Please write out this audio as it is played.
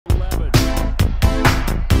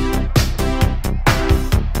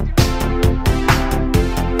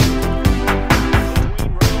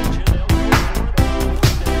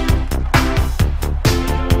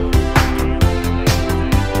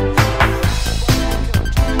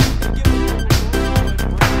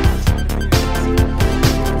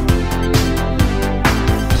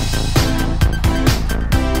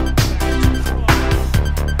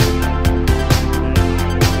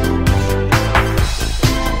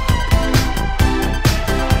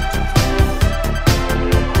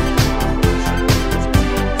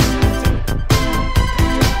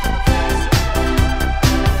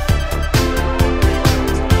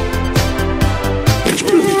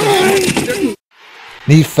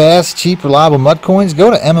Need fast, cheap, reliable MUT coins?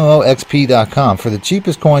 Go to MMOXP.com for the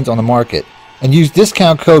cheapest coins on the market. And use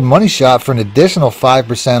discount code MONEYSHOT for an additional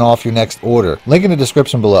 5% off your next order. Link in the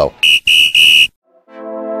description below.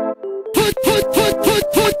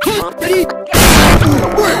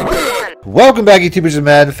 Welcome back, YouTubers and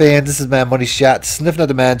Madden fans. This is Madden Money Shot, sniffing out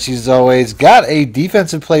the Madden cheese as always. Got a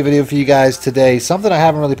defensive play video for you guys today. Something I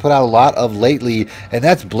haven't really put out a lot of lately, and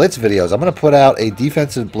that's Blitz videos. I'm going to put out a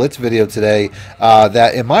defensive Blitz video today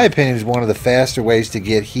that, in my opinion, is one of the faster ways to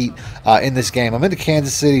get heat in this game. I'm in the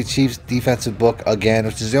Kansas City Chiefs defensive book again,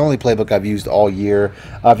 which is the only playbook I've used all year.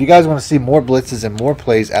 If you guys want to see more blitzes and more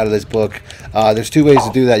plays out of this book, there's two ways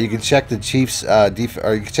to do that. You can check the Chiefs or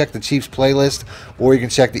you can check the Chiefs playlist, or you can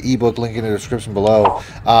check the ebook link in the description below.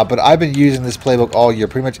 But I've been using this playbook all year.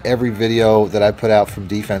 Pretty much every video that I put out from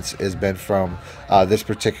defense has been from this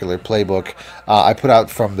particular playbook. I put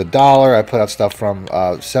out from the dollar. I put out stuff from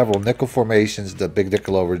several nickel formations, the big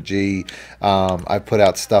nickel over G. I put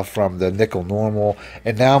out stuff from the nickel normal,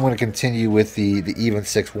 and now I'm going to continue with the even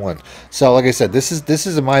 6-1. So, like I said, this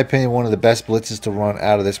is in my opinion one of the best blitzes to run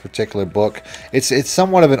out of this particular book. It's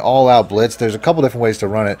somewhat of an all-out blitz. There's a couple different ways to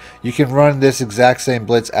run it. You can run this exact same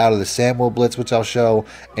blitz out of the Samuel blitz, which I'll show,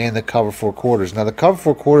 and the cover 4 quarters. Now, the cover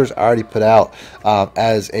 4 quarters I already put out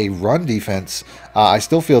as a run defense. I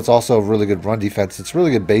still feel it's also a really good run defense. It's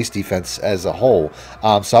really good base defense as a whole.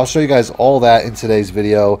 So I'll show you guys all that in today's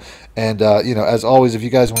video. And, you know, as always, if you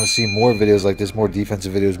guys want to see more videos like this, more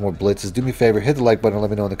defensive videos, more blitzes, do me a favor, hit the like button and let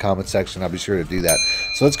me know in the comment section. I'll be sure to do that.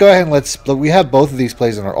 So let's go ahead and look, we have both of these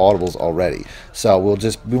plays in our audibles already. So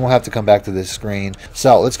we won't have to come back to this screen.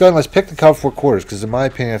 So let's go ahead and let's pick the cover 4 quarters, because in my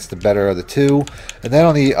opinion, that's the better of the two. And then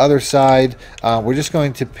on the other side, we're just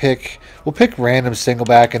going to we'll pick random single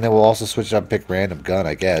back, and then we'll also switch it up and pick random gun,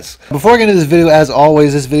 I guess. Before I get into this video, as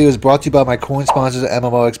always, this video is brought to you by my coin sponsors at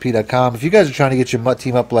MMOXP.com. If you guys are trying to get your MUT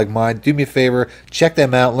team up like mine, do me a favor, check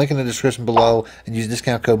them out. Link in the description below, and use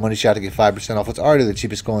discount code MONEYSHOT to get 5% off. It's already the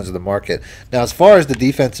cheapest coins in the market. Now, as far as the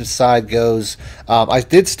defensive side goes, I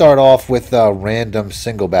did start off with random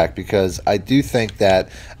single back, because I do think that,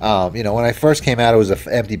 you know, when I first came out, it was an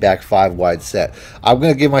empty back 5 wide set. I'm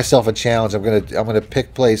going to give myself a challenge. I'm going to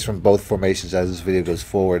pick plays from both formations as this video goes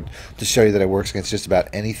forward to show you that it works against just about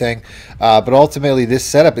anything. But ultimately, this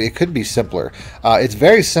setup, it could be simpler. It's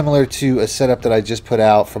very similar to a setup that I just put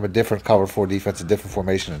out from a different cover 4 defense, a different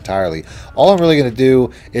formation entirely. All I'm really going to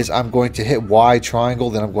do is I'm going to hit Y triangle,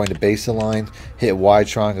 then I'm going to base align, hit Y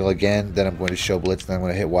triangle again, then I'm going to show blitz, then I'm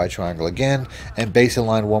going to hit Y triangle again, and base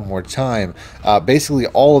align one more time. Basically,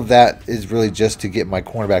 all of that is really just to get my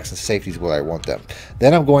cornerbacks and safeties where I want them.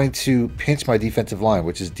 Then I'm going to pinch my defensive line,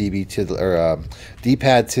 which is DB to the, or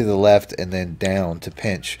D-pad to the left, and then down to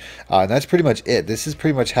pinch. And that's pretty much it. This is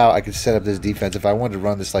pretty much how I could set up this defense if I wanted to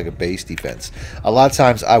run this like a base defense. A lot of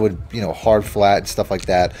times I would, you know, hard flat and stuff like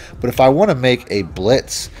that. But if I want to make a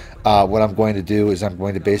blitz, what I'm going to do is I'm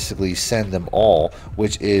going to basically send them all,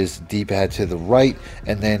 which is D-pad to the right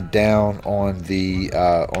and then down on the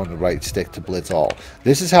right stick to blitz all.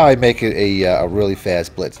 This is how I make it a really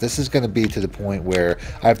fast blitz. This is going to be to the point where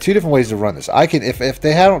I have two different ways to run this. I can, if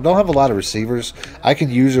they don't have a lot of receivers, I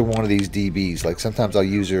can use one of these DBs. Like sometimes I'll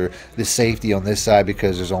use the safety on this side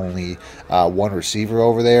because there's only one receiver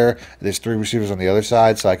over there. There's 3 receivers on the other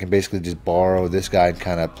side, so I can basically just borrow this guy and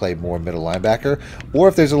kind of play more middle linebacker. Or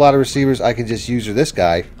if there's a lot of receivers, I can just use this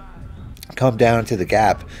guy, come down into the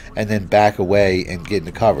gap, and then back away and get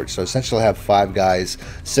into coverage. So essentially I have 5 guys,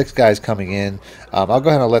 6 guys coming in. I'll go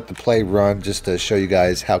ahead and let the play run just to show you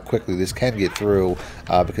guys how quickly this can get through,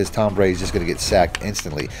 because Tom Brady's just going to get sacked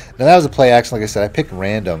instantly. Now that was a play action. Like I said, I picked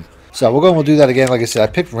random. So we'll go and we'll do that again. Like I said, I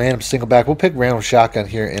picked random single back. We'll pick random shotgun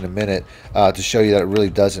here in a minute to show you that it really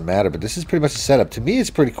doesn't matter. But this is pretty much the setup. To me, it's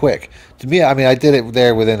pretty quick. To me, I mean, I did it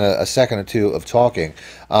there within a second or two of talking.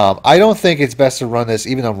 I don't think it's best to run this,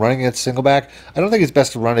 even though I'm running against single back. I don't think it's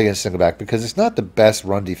best to run against single back because it's not the best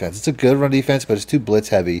run defense. It's a good run defense, but it's too blitz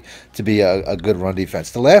heavy to be a good run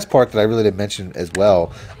defense. The last part that I really didn't mention as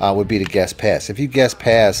well would be to guess pass. If you guess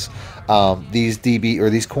pass, these DB or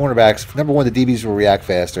these cornerbacks, number one, the DBs will react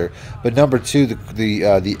faster, but number two,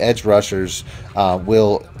 the edge rushers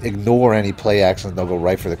will ignore any play action and they'll go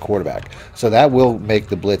right for the quarterback. So that will make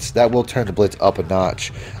the blitz, that will turn the blitz up a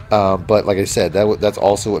notch. But like I said, that's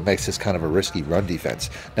also what makes this kind of a risky run defense.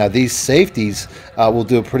 Now these safeties will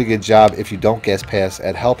do a pretty good job if you don't guess pass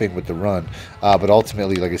at helping with the run. But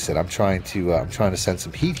ultimately, like I said, I'm trying to send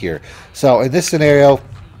some heat here. So in this scenario,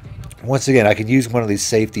 Once again, I can use one of these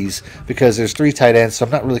safeties because there's 3 tight ends, so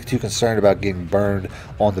I'm not really too concerned about getting burned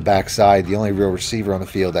on the backside. The only real receiver on the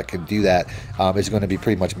field that can do that is going to be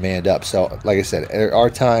pretty much manned up. So, like I said, there are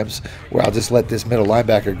times where I'll just let this middle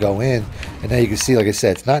linebacker go in, and now you can see, like I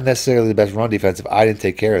said, it's not necessarily the best run defense if I didn't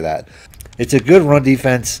take care of that. It's a good run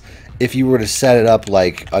defense if you were to set it up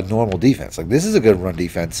like a normal defense. Like, this is a good run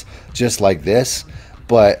defense just like this,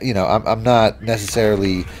 but, you know, I'm not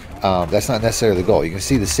necessarily... that's not necessarily the goal. You can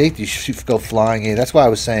see the safety should go flying in. That's why I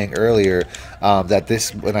was saying earlier that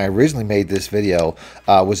this, when I originally made this video,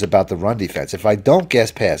 was about the run defense. If I don't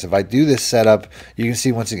guess pass, if I do this setup, you can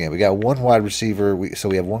see once again, we got 1 wide receiver, so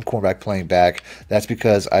we have 1 cornerback playing back. That's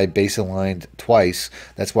because I base aligned twice.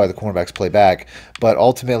 That's why the cornerbacks play back. But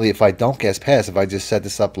ultimately, if I don't guess pass, if I just set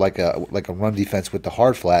this up like a run defense with the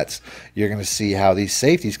hard flats, you're going to see how these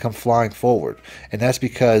safeties come flying forward. And that's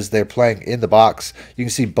because they're playing in the box. You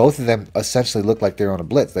can see both of them essentially look like they're on a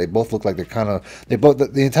blitz. They both look like they're kind of,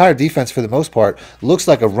 the entire defense for the most part looks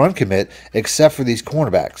like a run commit except for these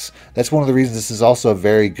cornerbacks. That's one of the reasons this is also a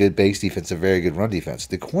very good base defense, a very good run defense.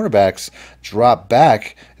 The cornerbacks drop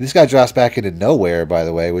back. This guy drops back into nowhere, by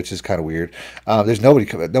the way, which is kind of weird. There's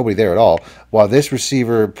nobody there at all. While this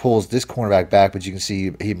receiver pulls this cornerback back, but you can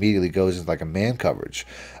see he immediately goes into like a man coverage.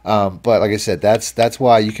 But like I said, that's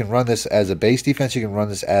why you can run this as a base defense. You can run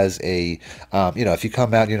this as a, you know, if you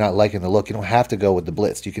come out and you're not liking the look, you don't have to go with the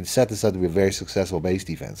blitz. You can set this up to be a very successful base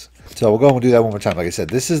defense. So we'll go and do that one more time. Like I said,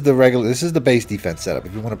 this is the base defense setup.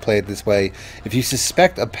 If you want to play it this way, if you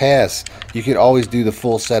suspect a pass, you could always do the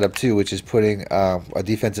full setup too, which is putting a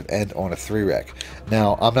defensive end on a 3-rec.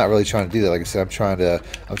 Now, I'm not really trying to do that. Like I said, I'm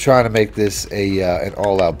trying to make this an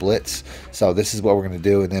all-out blitz. So this is what we're going to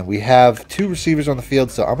do. And then we have 2 receivers on the field,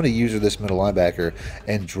 so I'm going to use this middle linebacker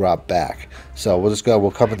and drop back. So we'll just go,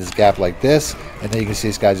 we'll come in this gap like this, and then you can see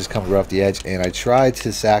this guy just coming right off the edge, and I tried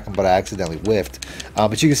to sack him, but I accidentally whiffed.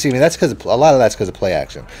 But you can see, I mean, that's because a lot of that's because of play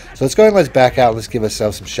action. So let's go ahead and let's back out. Let's give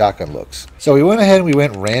ourselves some shotgun looks. So we went ahead and we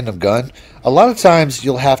went random gun. A lot of times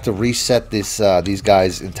you'll have to reset this these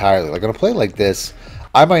guys entirely. Like on a play like this,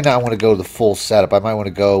 I might not want to go to the full setup. I might want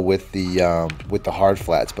to go with the hard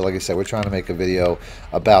flats. But like I said, we're trying to make a video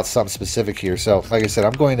about something specific here. So like I said,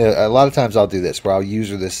 I'm going to, a lot of times I'll do this where I'll use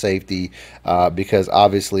this safety because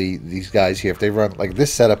obviously these guys here, if they run, like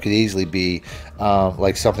this setup could easily be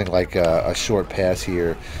like something like a short pass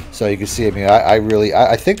here. So you can see, I mean,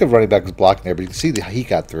 I think the running back was blocking there, but you can see that he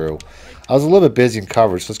got through. I was a little bit busy in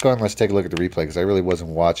coverage, so let's go ahead and let's take a look at the replay because I really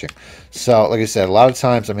wasn't watching. So, like I said, a lot of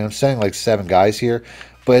times, I mean, I'm sending like 7 guys here,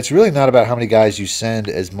 but it's really not about how many guys you send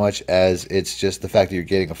as much as it's just the fact that you're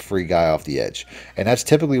getting a free guy off the edge. And that's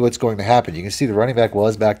typically what's going to happen. You can see the running back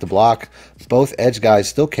was back to block. Both edge guys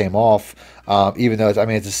still came off, even though, I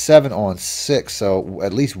mean, it's a 7-on-6, so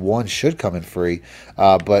at least one should come in free.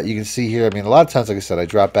 But you can see here, I mean, a lot of times, like I said, I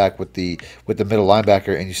drop back with the middle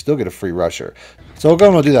linebacker, and you still get a free rusher. So we're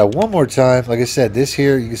going to do that one more time. Like I said, this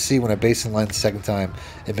here, you can see when I base in line the second time,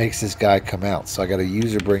 it makes this guy come out. So I got a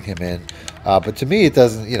user bring him in. But to me, it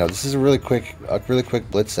doesn't, you know, this is a really quick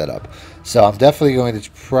blitz setup. So I'm definitely going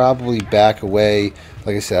to probably back away.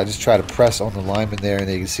 Like I said, I just try to press on the lineman there, and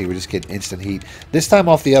then you can see we're just getting instant heat. This time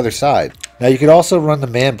off the other side. Now, you could also run the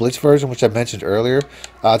man blitz version, which I mentioned earlier.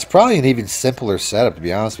 It's probably an even simpler setup, to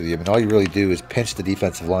be honest with you. I mean, all you really do is pinch the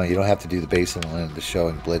defensive line. You don't have to do the base line, the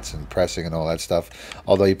showing blitz and pressing and all that stuff.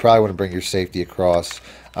 Although you probably want to bring your safety across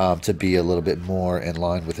to be a little bit more in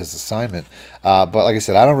line with his assignment. But like I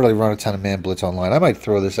said, I don't really run a ton of man blitz online. I might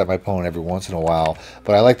throw this at my opponent every once in a while,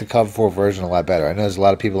 but I like the cover 4 version a lot better. I know there's a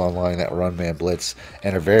lot of people online that run man blitz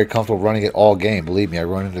and are very comfortable running it all game. Believe me, I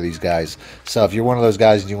run into these guys. So if you're one of those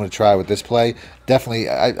guys and you want to try with this play, definitely,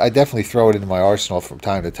 I definitely throw it into my arsenal from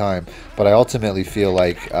time to time, but I ultimately feel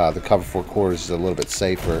like the cover 4 quarters is a little bit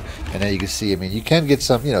safer. And then you can see, I mean, you can get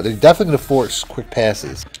some, you know, they're definitely going to force quick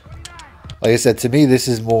passes. Like I said, to me, this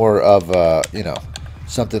is more of you know,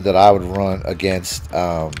 something that I would run against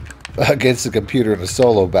against the computer in a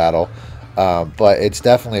solo battle. But it's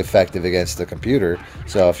definitely effective against the computer.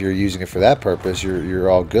 So if you're using it for that purpose, you're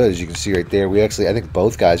all good. As you can see right there, we actually, I think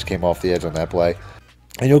both guys came off the edge on that play.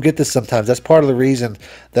 And you'll get this sometimes. That's part of the reason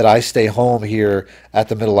that I stay home here at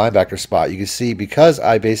the middle linebacker spot. You can see because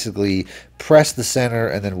I basically press the center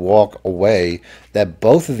and then walk away, that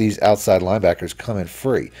both of these outside linebackers come in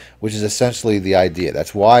free, which is essentially the idea.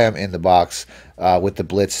 That's why I'm in the box with the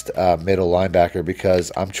blitzed middle linebacker,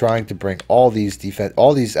 because I'm trying to bring all these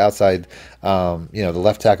outside, the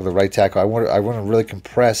left tackle, the right tackle. I want to really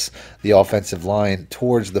compress the offensive line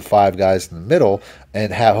towards the 5 guys in the middle,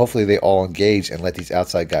 and hopefully they all engage and let these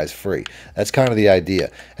outside guys free. That's kind of the idea.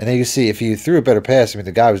 And then you see, if you threw a better pass, I mean,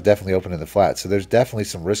 the guy was definitely open in the flat, so there's definitely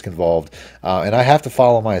some risk involved, and I have to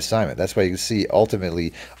follow my assignment. That's why you can see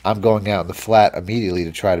ultimately I'm going out in the flat immediately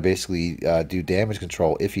to try to basically do damage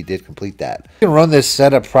control if he did complete that. You can run this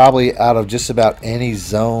setup probably out of just about any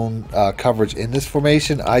zone coverage in this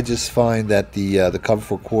formation. I just find that the cover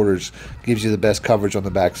 4 quarters gives you the best coverage on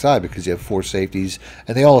the backside, because you have 4 safeties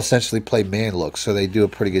and they all essentially play man looks, so they do a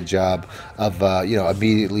pretty good job of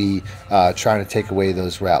immediately trying to take away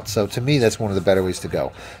those routes. So to me, that's one of the better ways to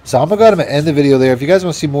go. So I'm gonna go ahead and end the video there. If you guys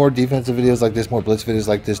want to see more defensive videos like this, more blitz videos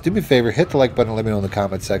like this, do me a favor, hit the like button and let me know in the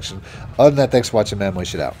comment section. Other than that, thanks for watching, man.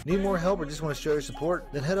 Shit out. Need more help or just want to show your support?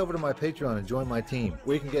 Then head over to my Patreon and join my team,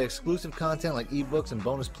 where you can get exclusive content like ebooks and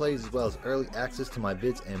bonus plays, as well as early access to my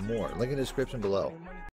vids and more. Link in the description below.